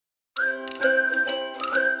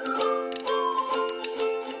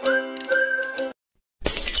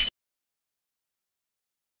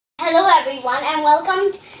everyone and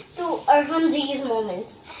welcome to Arham's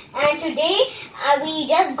Moments. And today we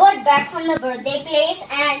just got back from the birthday place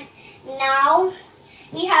and now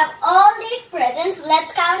we have all these presents.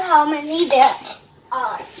 Let's count how many there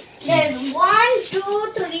are. There's 1, 2,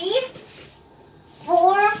 3,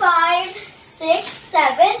 4, 5, 6,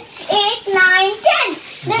 7, 8, 9,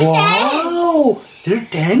 10. Wow! There are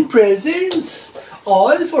 10 presents.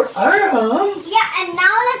 All for Arham. Yeah, and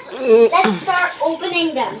now let's start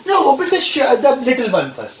opening them. No, open the little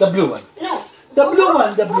one first. The blue one. No. The blue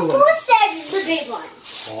one. The blue one. Who said the big one?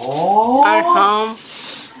 Oh. Arham.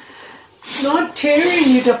 Not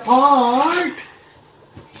tearing it apart.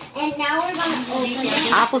 And now we're gonna open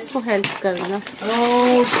it. आप उसको help करना.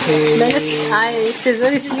 Okay. मैंने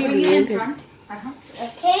scissor इसलिए लिए थे.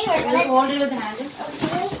 Okay, we're gonna hold it with the handle.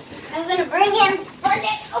 Okay. I'm gonna bring him.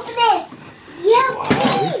 Open it. Yeah.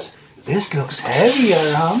 Wow, this looks heavy,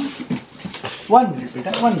 Arham. 1 minute,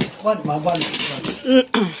 Peter. 1 minute. One minute.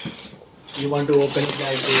 You want to open it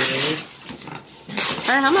like this?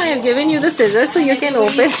 Arham, I have given you the scissors so you can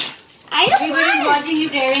open. I don't Everybody's watching you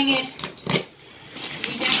tearing it.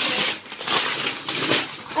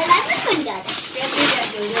 Well, I'm not doing that.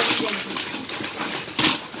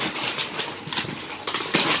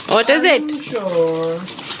 What is it? I'm sure.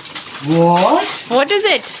 What? What is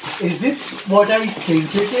it? Is it what I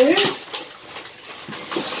think it is?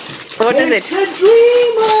 What is It's it? a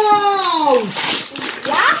dream house!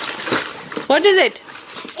 Yeah? What is it?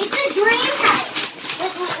 It's a dream house.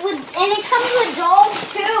 And it comes with dolls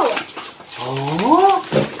too. Oh!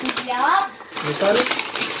 Yeah. Look at it.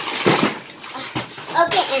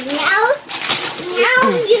 Okay, and now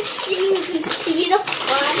you can see the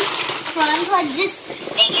front. Let's just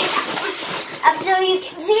make it up so you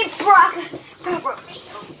can see it properly.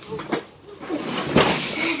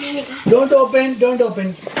 Don't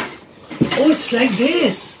open. Oh, it's like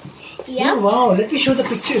this. Yeah. Oh, wow, let me show the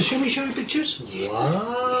pictures. Show me pictures.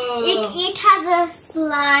 Wow. It has a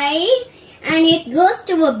slide and it goes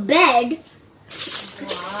to a bed.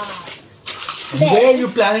 Where are you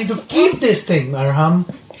planning to keep this thing, Arham?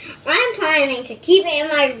 I'm planning to keep it in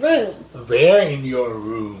my room. Where in your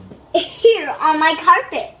room? Here on my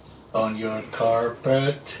carpet. On your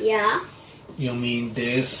carpet? Yeah. You mean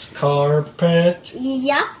this carpet?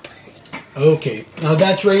 Yup. Okay, now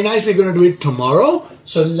that's very nice. We're going to do it tomorrow.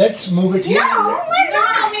 So let's move it here. No, we're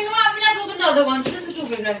not. Let's open the other one. This is too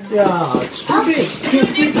big right now. Yeah, it's too big.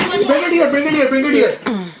 Bring it here. Bring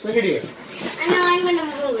it here. And now I'm going to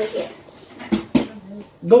move it here.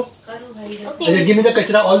 Go. Okay. Give me the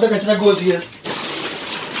kachra. All the kachra goes here.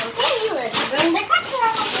 Okay, let's bring the kachra.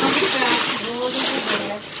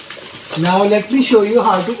 Now let me show you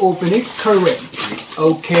how to open it correctly.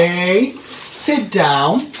 Okay. Sit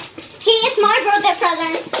down. He is my birthday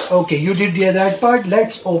present. Okay, you did that part.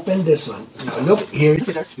 Let's open this one. Now look, here is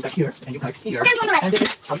scissors. You cut here and you cut here. And this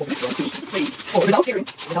is how to open it. 1, 2, 3. Oh, without tearing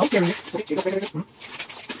it. Okay, without tearing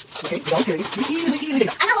it. Easily take it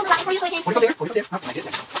out. I'm going to hold the wrapper for you so you can... Hold it up there. Like this.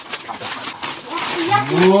 Yep.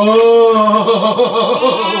 Whoa!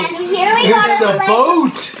 And here we It's a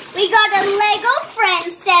boat. We got a Lego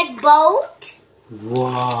friend set boat.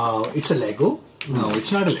 Wow, it's a Lego? No,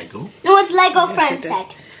 it's not a Lego. No, it's Lego friend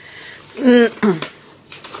set. And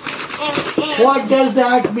What does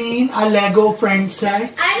that mean, a Lego friend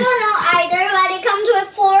set? I don't know either, but it comes with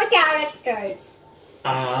 4 characters.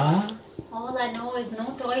 All I know is no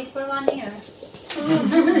toys for 1 year.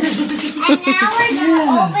 And now we're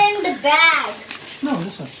gonna open the bag. No,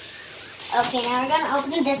 this one. Okay, now we're gonna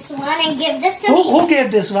open this one and give this to me. Who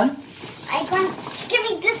gave this one? Give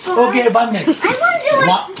me this one. Okay, 1 minute. I won't do it.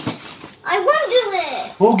 I won't do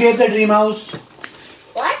it. Who gave the dream house?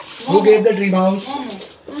 What? Who gave the dream house?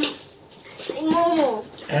 Momo.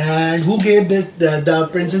 And who gave the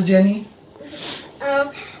Princess Jenny?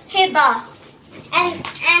 Hiba.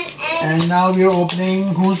 And now we're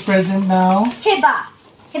opening whose present now? Hiba.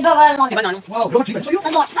 Hiba got a lot. Wow, look, you can show you.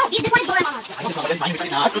 A lot. No, this one is Doraemon's. I won't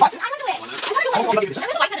do it. I'm gonna do it.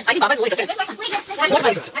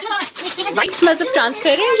 मतलब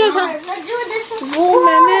transparent जो था Let's do this one. वो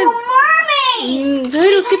मैंने mermaid.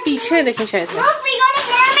 जोहिर उसके पीछे देखे शायद. Look, we got a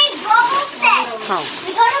mermaid bubble set. हाँ.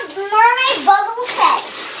 We got a mermaid bubble set.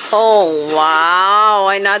 Oh wow!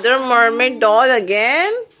 Another mermaid doll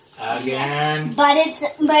again. Again. But it's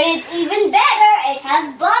even better. It has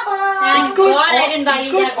bubbles. Thank God I didn't buy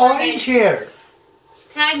you that mermaid. Orange hair.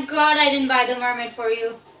 Thank God I didn't buy the mermaid for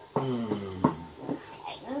you.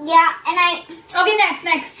 Yeah, and I. Okay, next.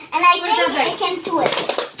 And I think I can do it.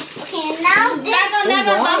 Okay, and now this.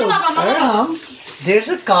 Arham, there's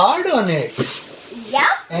a card on it. Yeah.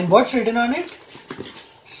 And what's written on it?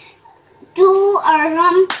 To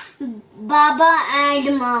Arham, Baba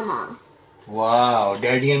and Mama. Wow,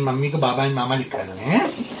 Daddy and Mummy को Baba and Mama लिखा है ना?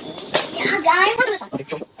 Yeah, guys, what is this?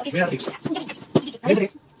 Okay, where are the tapes? Where's the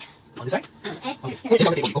tape? On this side?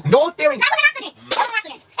 Okay. No tearing. That was an accident. That was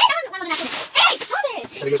an accident. Hey, that was an accident. Hey, stop it.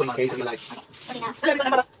 It's a real one, okay? It's a real life. Okay, now. Okay,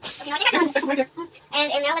 now I think I'm done. Right there.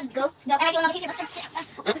 And now let's go. And I feel another teacher. Let's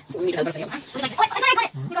go. You need help or something. Oh, I got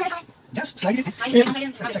it. Go ahead. Just slide it in. Slide it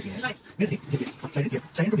in, Slide it, slide it in. yes. Where's the tape? Slide it here.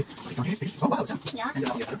 Slide it to it. Down here. Oh, wow. Yeah. And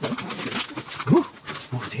then on the other. Ooh.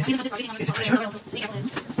 Oh, this is it pressure? Is it pressure?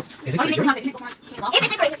 If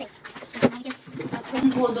it's a great thing.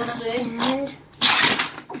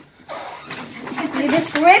 You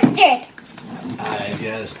just ripped it. I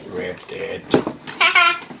just ripped it.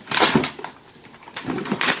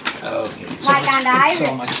 Okay. Why can't I It's so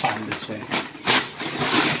rip? much fun this way.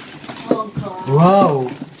 Oh God.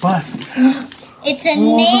 Wow. Bus. It's a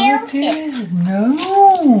nail kit. No.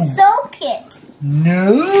 Soap kit.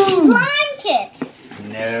 No. Slime kit.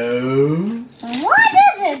 No. What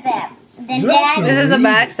is it then? Then You have to This is the read.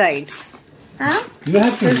 back side. Huh? You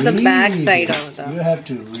have to This is read. the back side also. You have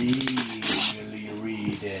to really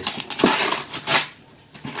read it.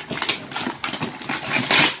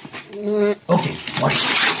 Okay.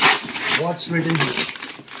 What's written here?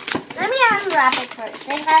 Let me unwrap it first.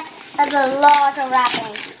 It has a lot of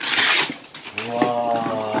wrapping.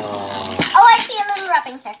 Wow. Oh, I see a little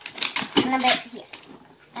wrapping here. And a bit here.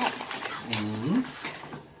 Mm.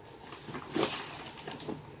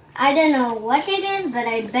 I don't know what it is, but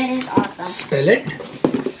I bet it's awesome. Spell it.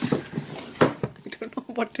 I don't know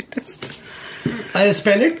what it is. I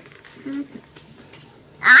spell it.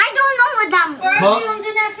 I don't know what that means. Perfumes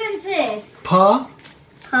and essences. Pa.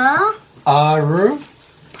 R.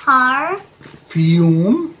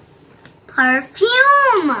 Fume.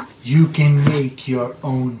 Perfume. You can make your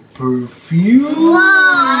own perfume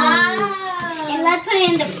Wow. And let's put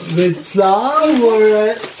it in the. with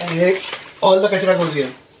flour. All the kachra goes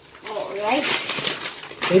here. Alright.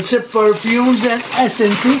 It's a perfumes and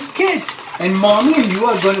essences kit. And Mommy and you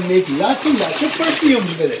are going to make lots and lots of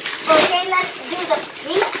perfumes with it. Okay, let's do the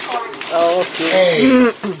pink one. Okay.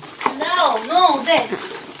 Hey. No, this.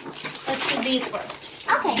 Let's do these first.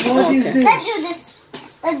 Okay. What is Okay. this? Let's do this.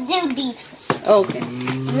 Let's do these first. Okay.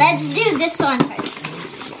 Let's do this one first.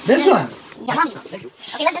 This one. Yeah, Mommy.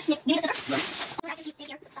 Okay, let's just do the scissors. I can see it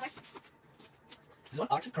here somewhere. This one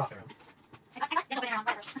arts and craft. Arham. I got this open around.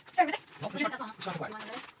 Sure, Vivek. No, this one. It's not required.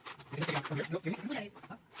 You can take it out from here. No, give me.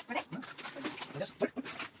 Huh? Vivek. No. Just put it.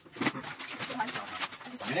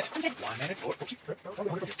 1 minute. 1 minute. Oh, oops.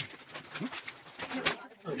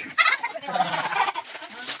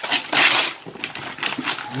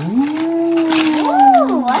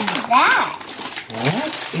 Ooh, what's that?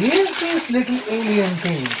 What is this little alien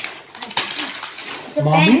thing? It's a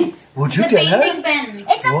Mommy, pen. would you It's a tell her? painting pen.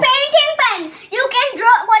 It's a What? painting pen. You can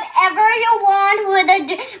draw whatever you want with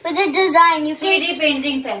a design. You can. 3D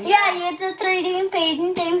painting pen. Yeah, it's a 3D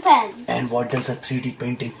painting pen. And what does a 3D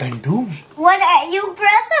painting pen do? You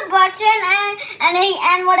press a button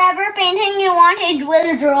and whatever painting you want, it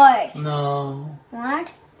will draw it. No. What?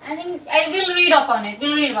 I think I will read up on it.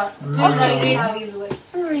 We'll read about it. I'll read how you do it.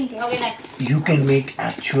 Read it. Okay, next. You can make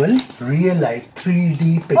actual, real life 3D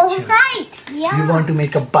picture. Oh right, yeah. You want to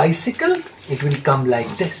make a bicycle? It will come like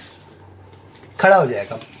this. खड़ा हो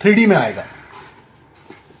जाएगा. 3D में आएगा.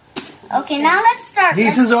 Okay, now let's start.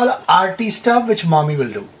 This is all arty stuff which Mommy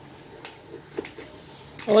will do.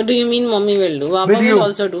 What do you mean mommy will do? Papa With you. will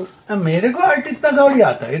also do. मेरे को art इतना गाड़ी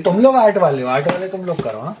आता है. ये तुम लोग आर्ट वाले हो. आर्ट वाले तुम लोग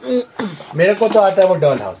करो. हाँ? मेरे को तो आता है वो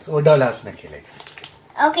डॉल हाउस. वो डॉल हाउस में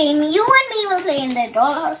खेलेगा. Okay, you and me will play in the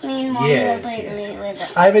dollhouse. Me and Mommy will Yes, play yes, with yes.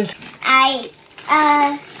 it. I will.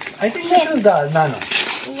 I think this is the Nano.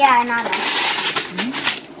 Yeah, Nana.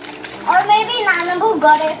 Or maybe Nana who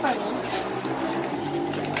got it for me.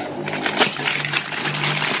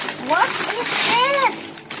 What is this?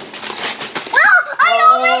 Oh, I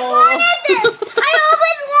always wanted this. I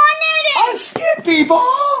always wanted it. A skippy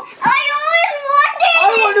ball. I always wanted I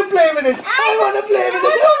want to play with it. I want to play with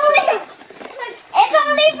it. It's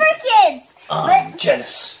only for kids. I'm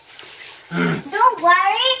jealous. Don't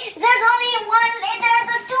worry. There's only one.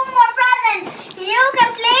 There's 2 more presents. You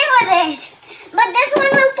can play with it. But this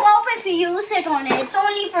one will pop if you sit on it. It's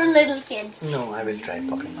only for little kids. No, I will try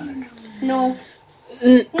popping on it. No. No,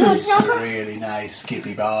 it's not It's a for. really nice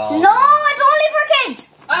skippy ball. No, it's only for kids.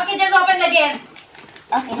 Okay, just open the game.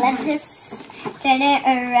 Okay, let's just turn it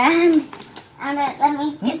around. And let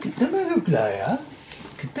me हाँ, get. कितने में gift लाया?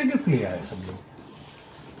 कितने gift लिया है सब लोग?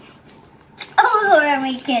 Oh, who are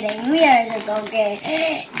we kidding? We are just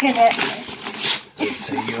okay. It's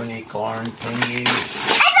a unicorn thingy.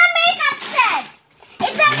 It's a makeup set.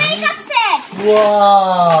 It's a makeup set.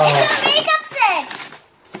 Wow. It's a makeup set.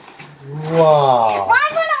 Wow. Well,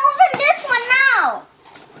 I'm gonna open this one now.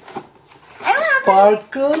 I wanna open,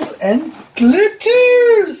 Sparkles and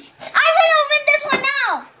glitters. I will open this one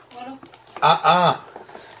now. I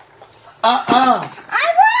I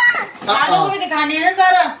want. दादो को भी दिखाने हैं ना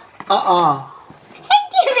सारा.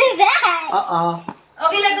 Give me that.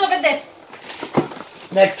 Okay, let's open this.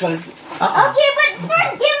 Next one. Okay, but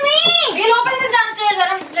first give me. We'll open this downstairs,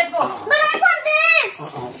 Arham. Let's go. But I want this.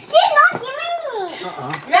 He's not giving me.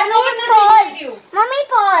 Let's open this Pause. with you. Mommy,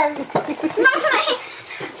 pause. Mommy.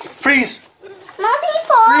 Freeze. Mommy,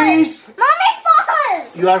 pause. Freeze. Mommy, pause.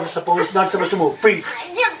 You are not supposed to move. Freeze.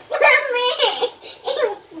 Let me.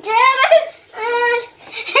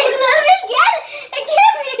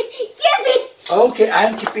 Give me. Okay,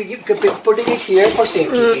 I'm putting it here for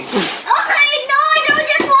safety. Oh, I know. I don't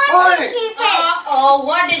just want to keep it. Oh,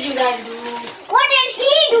 what did you guys do? What did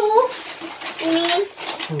he do? Me.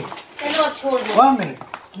 चलो छोड़ दो. 1 minute.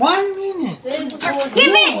 1 minute.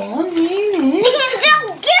 Give it. 1 minute.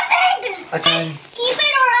 Give it. अच्छा. Keep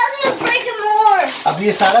it or else you'll break it more. अब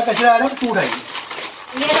ये सारा कचरा आ रहा है, तू उठाइए.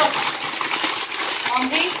 ये लो.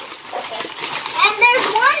 Auntie. And there's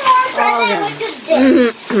one more present, which is this.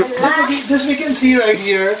 This we can see right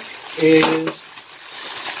here is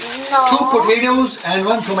No. 2 potatoes and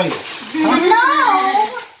 1 tomato. No.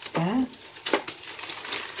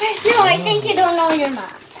 No, I think you don't know your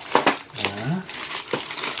mom.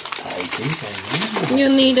 I think I know. You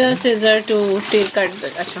need a scissor to cut the.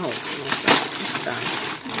 अच्छा हो.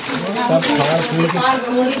 सब खास लेके.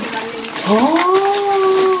 Oh,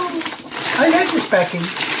 I like this packing.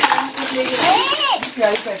 Hey.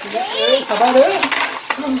 प्यारी packing है. सवाल है.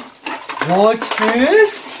 What's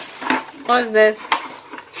this? What's this?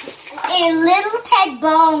 A little pet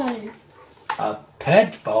bone. A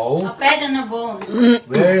pet bowl. A pet and a bone.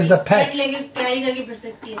 Where is the Pet pet? लेके कैरी करके फिर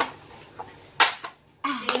सकती है.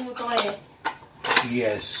 लेकिन वो toy है.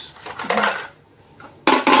 Yes.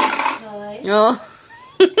 Toy. Oh.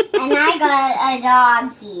 And I got a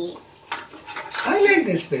doggy. I like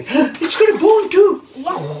this pet. It's got a bone too.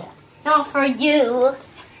 Yeah. Not for you.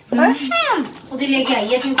 For him. उधर लेके आई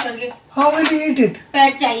है चूज करके. How will he eat it?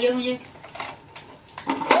 Pet चाहिए मुझे.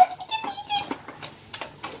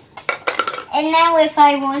 And now if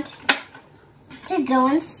I want to go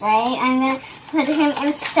inside, I'm going to put him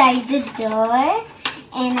inside the door.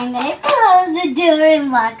 And I'm going to close the door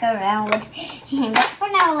and walk around with him. But for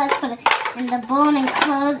now, let's put it in the bone and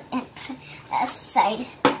close and put it aside.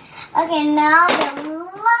 Okay, now the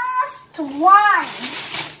last one.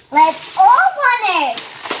 Let's open it.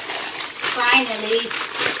 Finally.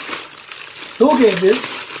 Who gave this?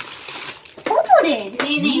 Who put it?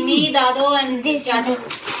 नहीं me, दादो and चाचू.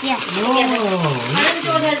 Yeah. No. Arham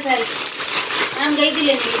showed herself. Arham गई थी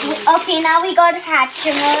लेने. Okay, now we got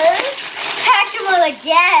Hatchimal. Hatchimal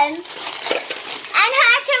again. And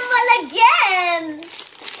Hatchimal again.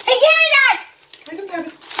 Hey, give me that. I don't have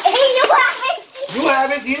it. Hey, you have it. You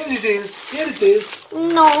have it. Here it is. Here it is.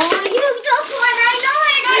 No, you took one. I know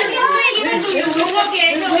it. I know it. Okay,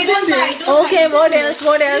 no, we don't fight. Okay, what else?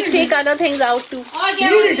 What else? Take other things out too. और क्या?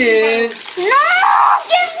 Here it is. No,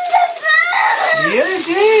 give me the bag. Here it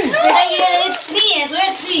is. बेटा ये 3 है, तो ये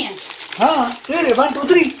 3 है. हाँ, here it is. 1, 2,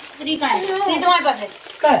 3. 3 का है. 3 तुम्हारे पास है.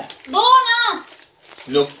 Cut. 2 ना.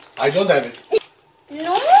 Look, I don't have it.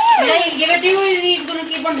 No. बेटा ये give it to you. He's gonna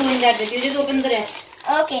keep on doing that. You just open the rest.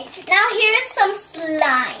 Okay, now here's some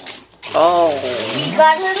slime. Oh. We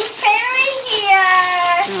got a little fairy here.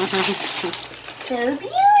 So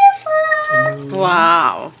beautiful.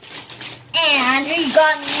 Wow. And we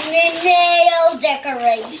got nail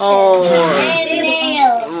decoration. Oh. And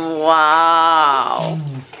nails. Wow.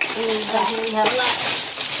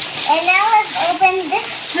 And now let's open this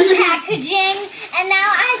packaging. And now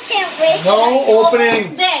I can't wait. No to opening.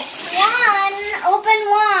 This. Open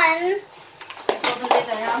one. Let's open this,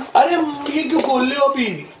 Arham. अरे ये क्यों खोल रहे हो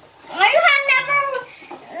अभी? I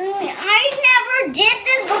never did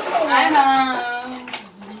this before. Arham.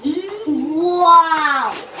 Wow.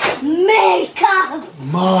 Makeup.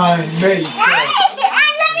 My makeup. Hey,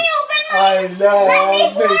 and let me open my. I love Let me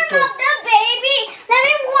warm makeup. up the baby. Let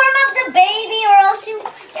me warm up the baby, or else you.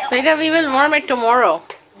 Later we will warm it tomorrow.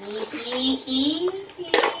 Let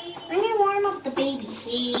me warm up the baby.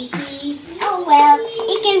 Oh well,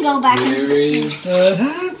 it can go back in Here the is the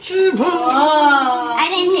hatchable. Oh. I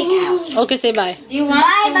didn't take it out. Okay, say bye. Do you want so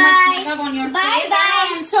much Bye-bye. makeup on your Bye face? bye,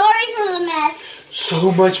 and sorry for the mess.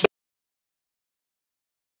 So much